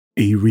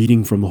A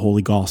reading from the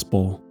Holy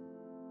Gospel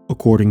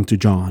according to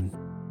John.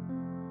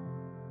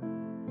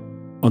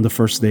 On the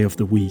first day of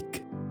the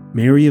week,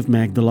 Mary of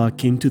Magdala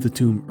came to the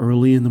tomb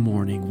early in the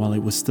morning while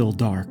it was still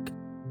dark,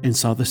 and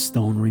saw the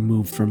stone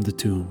removed from the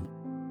tomb.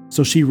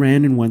 So she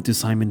ran and went to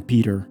Simon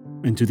Peter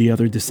and to the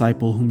other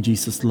disciple whom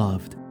Jesus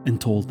loved,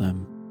 and told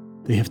them,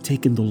 "They have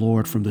taken the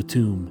Lord from the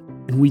tomb,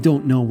 and we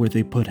don't know where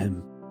they put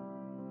him."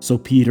 So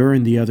Peter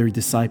and the other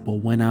disciple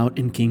went out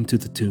and came to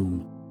the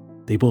tomb.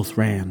 They both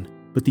ran,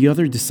 but the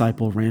other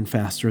disciple ran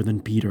faster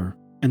than Peter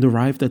and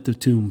arrived at the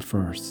tomb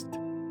first.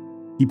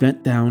 He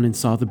bent down and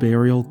saw the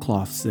burial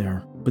cloths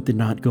there, but did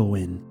not go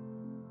in.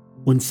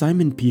 When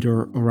Simon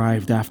Peter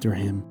arrived after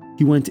him,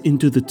 he went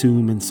into the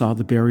tomb and saw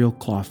the burial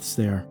cloths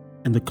there,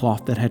 and the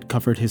cloth that had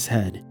covered his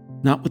head,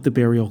 not with the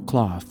burial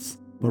cloths,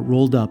 but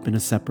rolled up in a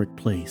separate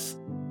place.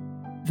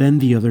 Then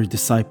the other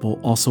disciple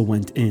also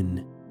went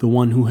in, the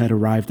one who had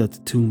arrived at the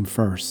tomb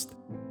first,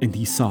 and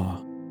he saw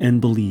and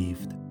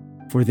believed,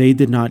 for they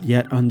did not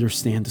yet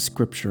understand the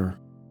scripture,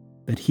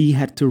 that he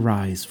had to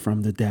rise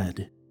from the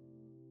dead.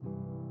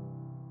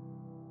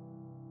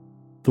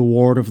 The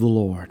word of the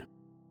Lord.